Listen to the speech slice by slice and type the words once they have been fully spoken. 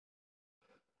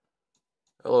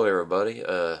Hello everybody.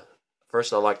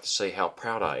 First I'd like to say how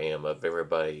proud I am of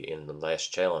everybody in the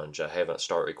last challenge. I haven't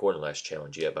started recording the last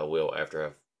challenge yet, but I will after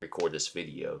I record this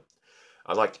video.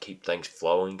 I'd like to keep things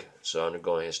flowing, so I'm going to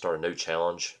go ahead and start a new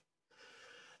challenge.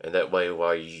 And that way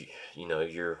while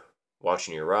you're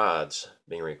watching your rides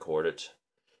being recorded,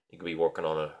 you can be working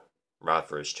on a ride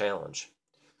for this challenge.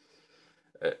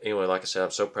 Anyway, like I said,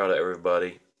 I'm so proud of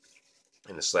everybody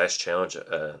in this last challenge.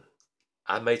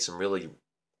 I made some really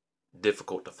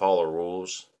difficult to follow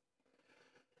rules,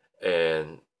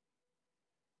 and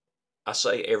I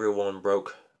say everyone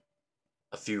broke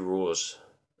a few rules.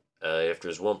 If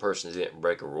there's one person that didn't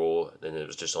break a rule, then it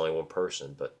was just only one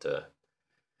person. But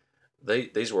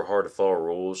these were hard to follow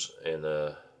rules, and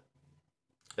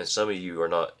some of you are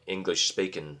not English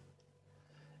speaking.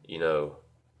 You know,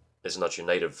 it's not your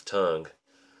native tongue.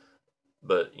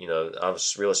 But I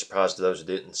was really surprised to those who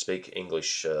didn't speak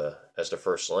English as their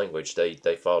first language. They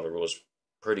followed the rules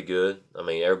pretty good. I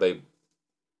mean, everybody,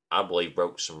 I believe,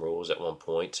 broke some rules at one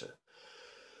point.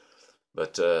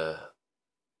 But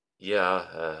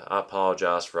yeah, I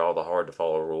apologize for all the hard to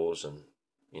follow rules, and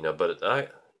but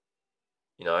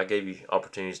I gave you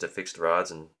opportunities to fix the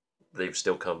rides, and they've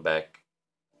still come back,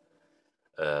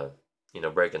 uh,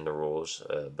 breaking the rules.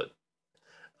 But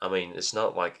I mean, it's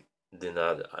not like then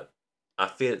I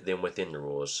fit them within the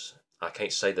rules. I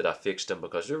can't say that I fixed them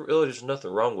because there's nothing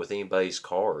wrong with anybody's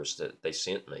cars that they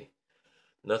sent me.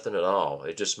 Nothing at all.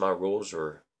 It just my rules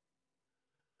were,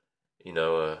 you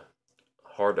know, uh,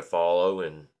 hard to follow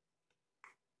and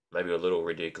maybe a little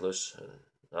ridiculous.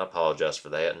 I apologize for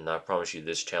that, and I promise you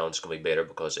this challenge is going to be better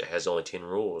because it has only 10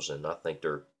 rules, and I think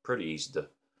they're pretty easy to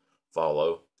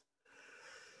follow.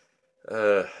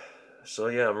 Uh, so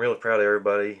yeah, I'm really proud of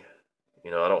everybody. I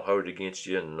don't hold it against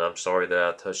you, and I'm sorry that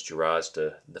I touched your eyes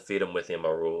to defeat them within my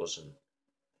rules. And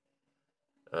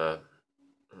uh,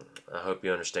 I hope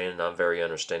you understand, and I'm very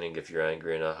understanding if you're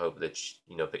angry, and I hope that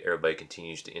everybody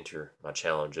continues to enter my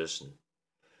challenges.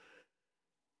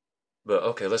 But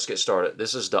okay, let's get started.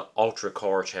 This is the Ultra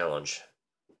Car Challenge.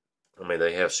 I mean,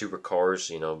 they have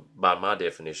supercars. By my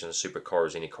definition, a supercar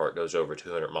is any car that goes over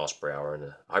 200 miles per hour, and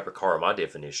a hypercar, my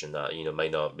definition, may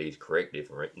not be the correct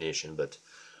definition, but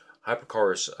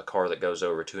hypercar is a car that goes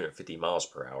over 250 miles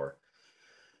per hour,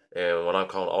 and what I'm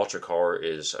calling ultra car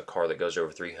is a car that goes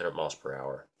over 300 miles per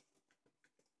hour.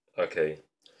 Okay,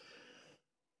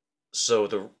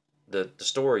 so the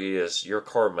story is you're a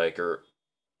car maker,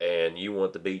 and you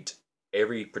want to beat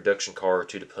every production car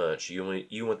to the punch. You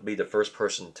want to be the first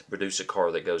person to produce a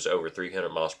car that goes over 300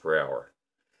 miles per hour.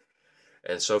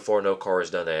 And so far, no car has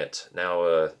done that.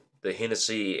 Now, the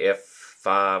Hennessy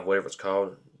F5, whatever it's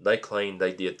called, they claim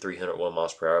they did 301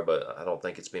 miles per hour, but I don't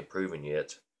think it's been proven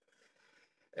yet.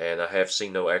 And I have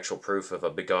seen no actual proof of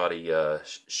a Bugatti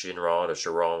Chiron,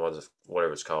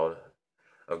 whatever it's called,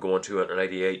 of going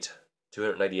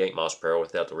 288 miles per hour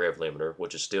without the rev limiter,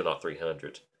 which is still not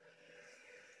 300.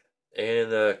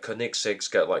 And Koenigsegg's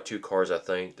got like two cars, I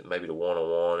think, maybe the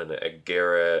 101 and the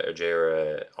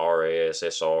Agera RS,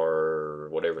 SR,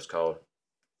 whatever it's called.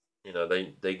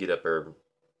 They get up there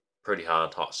pretty high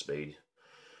on top speed,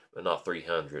 but not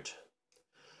 300.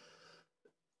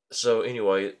 So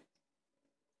anyway,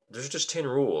 there's just 10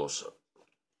 rules.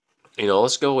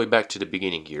 Let's go way back to the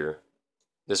beginning here.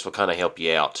 This will kind of help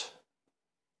you out.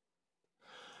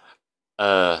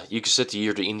 You can set the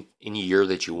year to any year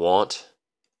that you want.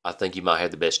 I think you might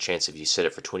have the best chance if you set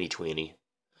it for 2020. You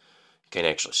can't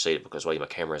actually see it because the way my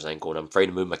camera is angled. I'm afraid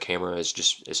to move my camera.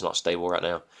 It's not stable right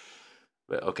now.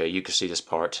 But okay, you can see this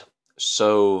part.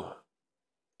 So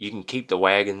you can keep the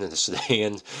wagon and the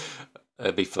sedan.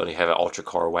 It'd be funny to have an ultra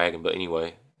car wagon, but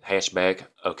anyway, hatchback.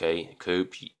 Okay,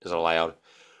 coupe is allowed.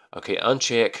 Okay,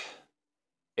 uncheck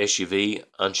SUV,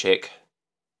 uncheck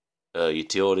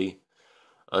utility,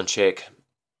 uncheck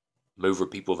mover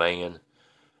people van,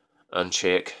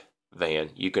 uncheck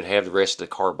van. You can have the rest of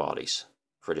the car bodies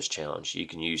for this challenge. You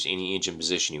can use any engine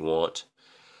position you want.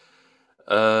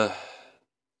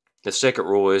 The second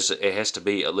rule is it has to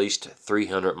be at least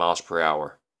 300 miles per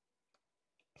hour.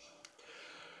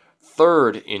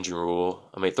 Third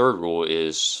rule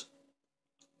is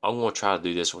I'm going to try to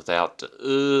do this without,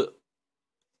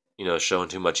 showing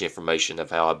too much information of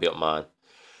how I built mine.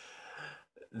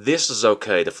 This is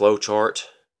okay, the flow chart.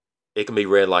 It can be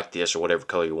read like this or whatever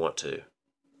color you want to.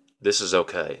 This is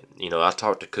okay. I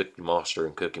talked to Cookie Monster,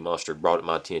 and Cookie Monster brought it to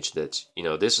my attention that,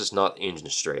 this is not engine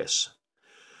stress.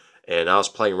 And I was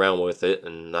playing around with it,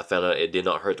 and I found out it did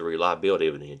not hurt the reliability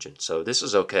of an engine. So this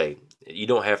is okay. You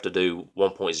don't have to do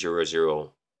 1.00,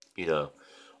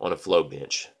 on a flow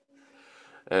bench.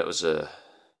 That was a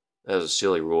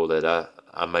silly rule that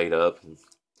I made up.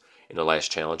 in the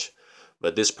last challenge.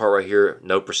 But this part right here,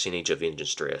 no percentage of engine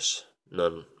stress,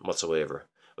 none whatsoever.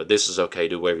 But this is okay.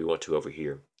 Do whatever you want to over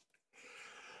here.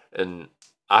 And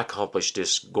I accomplished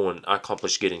this I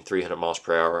accomplished getting 300 miles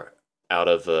per hour out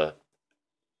of a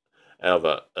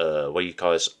what do you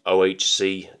call this,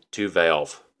 OHC 2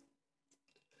 valve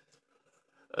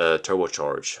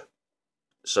turbocharge.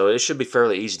 So it should be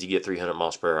fairly easy to get 300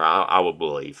 miles per hour, I would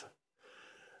believe.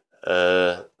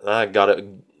 I got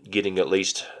it getting at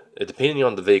least, depending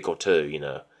on the vehicle too, you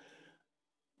know,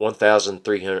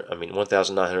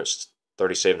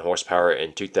 1,937 horsepower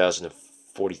and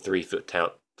 2,043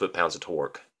 foot-pounds of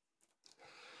torque.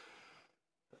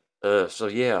 So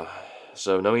yeah,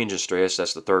 so no engine stress.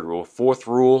 That's the third rule. Fourth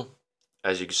rule,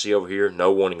 as you can see over here,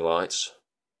 no warning lights.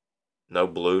 No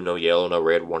blue, no yellow, no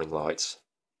red warning lights.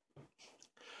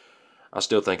 I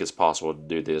still think it's possible to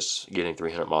do this, getting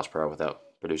 300 miles per hour without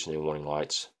producing any warning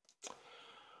lights.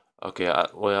 Okay,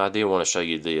 I did want to show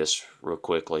you this real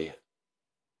quickly.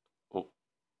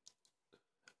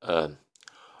 No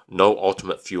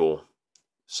ultimate fuel.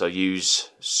 So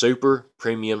use super,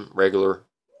 premium, regular,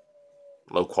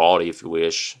 low quality if you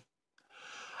wish.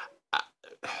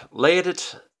 Lead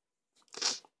it.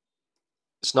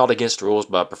 It's not against the rules,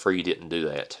 but I prefer you didn't do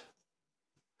that,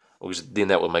 because then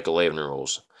that would make 11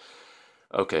 rules.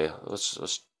 Okay,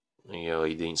 let's you know,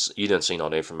 you didn't see all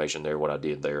the information there, what I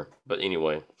did there. But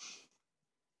anyway,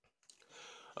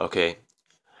 okay,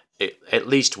 at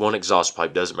least one exhaust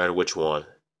pipe, doesn't matter which one,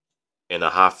 and a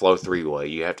high flow 3-way.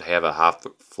 You have to have a high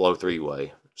flow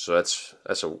 3-way. So that's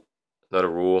another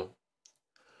rule.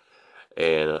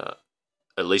 And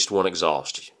at least one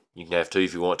exhaust. You can have two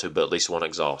if you want to, but at least one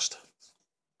exhaust.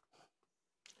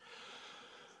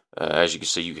 As you can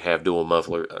see, you can have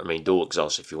dual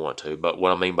exhaust if you want to. But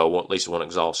what I mean by at least one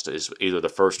exhaust is either the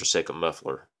first or second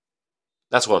muffler.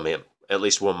 That's what I meant. At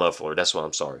least one muffler. That's what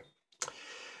I'm sorry.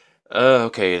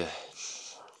 Okay.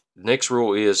 The next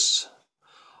rule is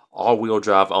all-wheel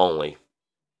drive only.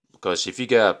 Because if you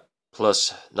got a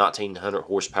plus 1,900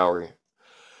 horsepower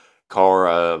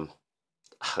car,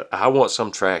 I want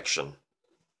some traction.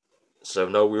 So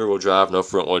no rear-wheel drive, no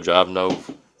front-wheel drive, no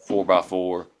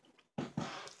 4x4.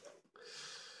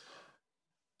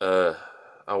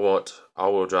 I want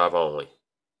all-wheel drive only.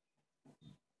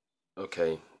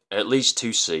 Okay, at least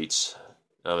 2 seats.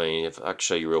 I mean, if I can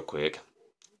show you real quick.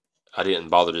 I didn't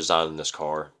bother designing this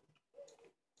car.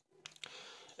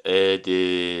 Where's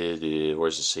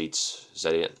the seats? Is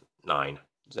that it? 9.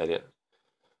 Is that it?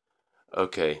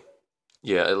 Okay.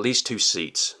 Yeah, at least 2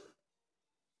 seats.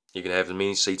 You can have as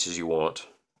many seats as you want,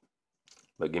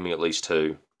 but give me at least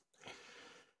 2.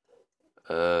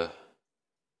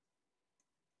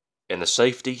 And the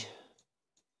safety,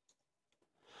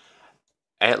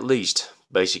 at least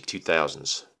basic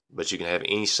 2000s. But you can have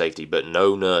any safety, but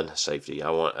no none safety. I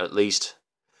want at least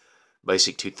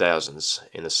basic 2000s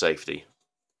in the safety.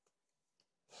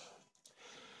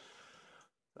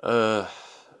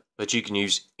 But you can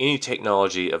use any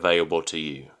technology available to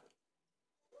you.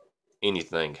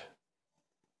 Anything.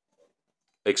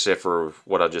 Except for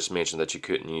what I just mentioned that you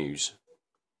couldn't use.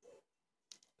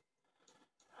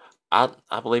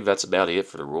 I believe that's about it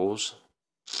for the rules.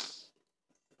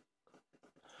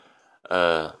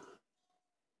 It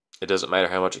doesn't matter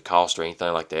how much it costs or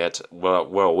anything like that. What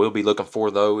we'll be looking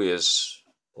for though is,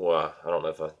 well, I don't know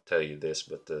if I tell you this,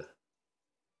 but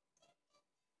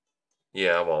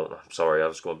yeah, I won't. I'm sorry. I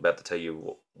was about to tell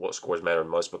you what scores matter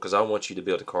most, because I want you to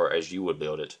build a car as you would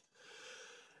build it,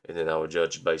 and then I would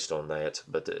judge based on that.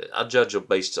 But I judge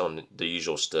based on the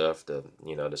usual stuff, the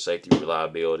safety,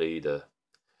 reliability, the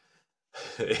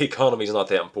economy is not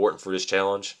that important for this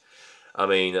challenge. I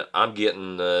mean, I'm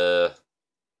getting 4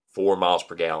 miles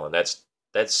per gallon.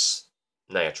 That's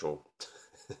natural.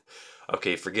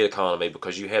 Okay, forget economy,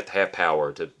 because you have to have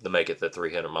power to make it the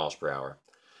 300 miles per hour.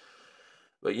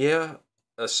 But yeah,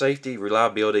 safety,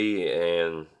 reliability,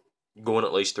 and going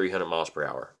at least 300 miles per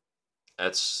hour.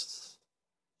 That's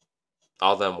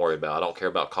all that I'm worried about. I don't care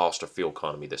about cost or fuel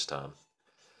economy this time.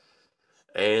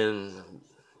 And,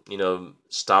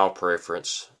 style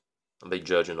preference. I'll be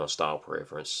judging on style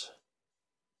preference.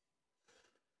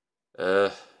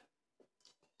 I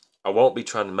won't be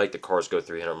trying to make the cars go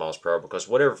 300 miles per hour, because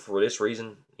whatever, for this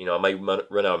reason, I may run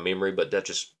out of memory, but that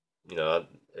just,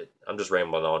 I'm just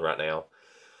rambling on right now.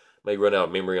 May run out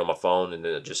of memory on my phone, and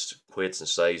then it just quits and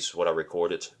saves what I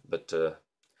recorded. But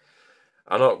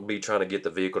I'm not going to be trying to get the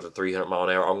vehicle to 300 mile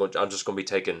an hour. I'm just going to be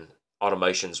taking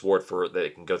automation's word for it that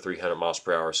it can go 300 miles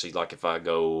per hour. See, like if I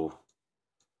go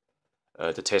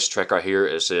the test track right here,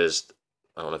 it says,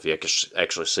 I don't know if you can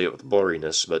actually see it with the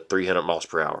blurriness, but 300 miles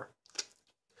per hour.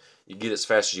 You get it as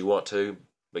fast as you want to,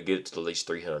 but get it to at least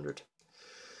 300.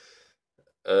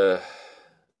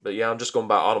 But yeah, I'm just going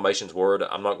by automation's word.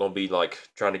 I'm not going to be like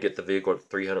trying to get the vehicle at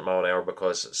 300 mile an hour,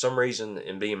 because for some reason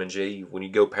in BMG, when you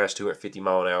go past 250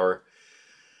 mile an hour,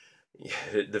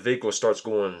 the vehicle starts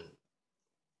going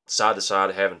side to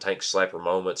side, having tank slapper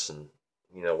moments, and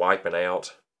wiping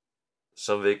out.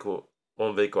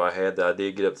 One vehicle I had that I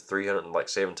did get up to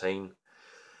 317,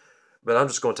 but I'm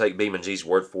just going to take BMG's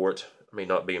word for it. I mean,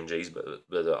 not BMG's, but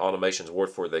the automation's word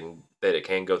for it that it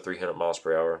can go 300 miles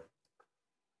per hour.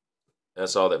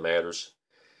 That's all that matters.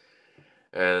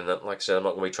 And like I said, I'm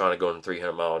not going to be trying to go in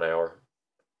 300 mile an hour.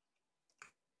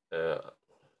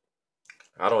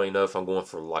 I don't even know if I'm going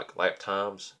for like lap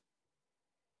times.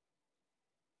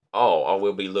 Oh, I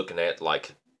will be looking at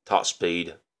like top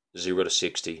speed, 0 to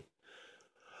 60.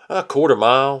 A quarter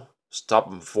mile,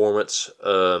 top performance.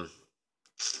 Oh,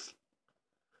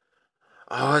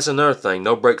 that's another thing.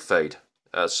 No brake fade.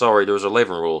 Sorry, there's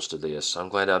 11 rules to this. I'm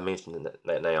glad I mentioned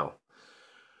that now.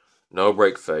 No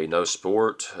brake fade. No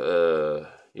sport,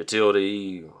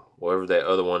 utility, whatever that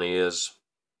other one is.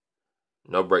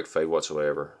 No brake fade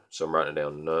whatsoever. So I'm writing it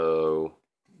down. No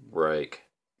brake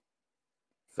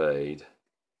fade.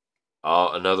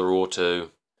 Another rule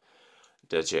too.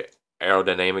 That your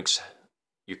aerodynamics,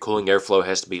 your cooling airflow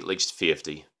has to be at least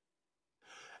 50.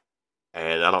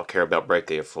 And I don't care about brake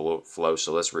airflow,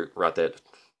 so let's write that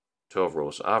 12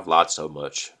 rules. I've lied so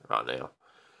much right now.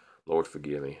 Lord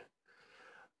forgive me.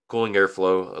 Cooling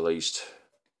airflow at least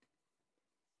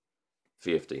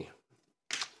 50.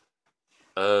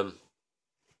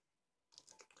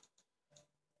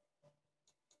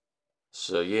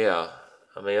 So yeah,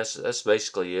 I mean that's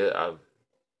basically it.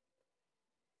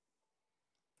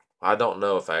 I don't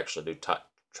know if I actually do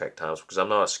track times, because I'm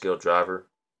not a skilled driver,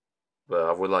 but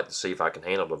I would like to see if I can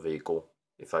handle the vehicle,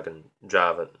 if I can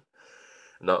drive it,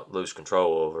 not lose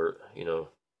control over it.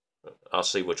 I'll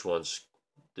see which ones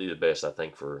do the best, I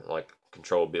think, for like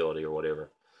controllability or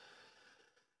whatever.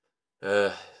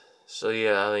 So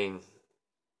yeah, I mean,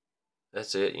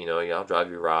 that's it. I'll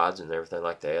drive your rides and everything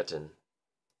like that, and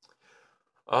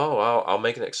I'll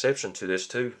make an exception to this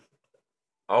too.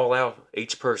 I'll allow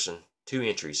each person 2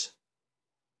 entries.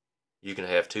 You can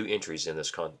have 2 entries in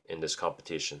this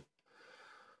competition.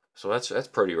 So that's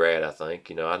pretty rad, I think.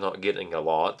 I'm not getting a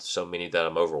lot, so many that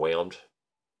I'm overwhelmed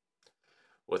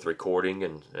with recording,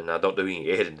 and I don't do any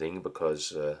editing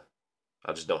because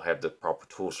I just don't have the proper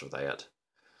tools for that.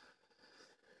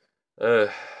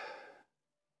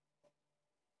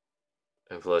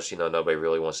 And plus, nobody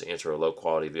really wants to enter a low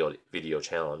quality video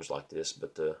challenge like this.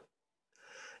 But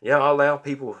yeah, I'll allow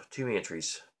people 2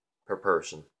 entries per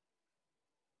person.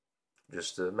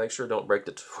 Just to make sure don't break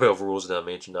the 12 rules that I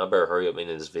mentioned. I better hurry up in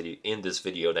this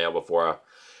video now before I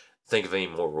think of any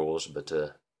more rules. But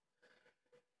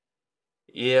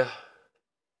yeah,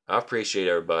 I appreciate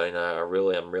everybody, and I'm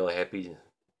really happy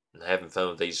and having fun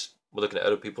with these. We're looking at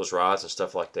other people's rides and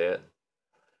stuff like that.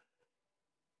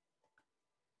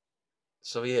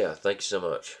 So yeah, thank you so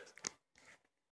much.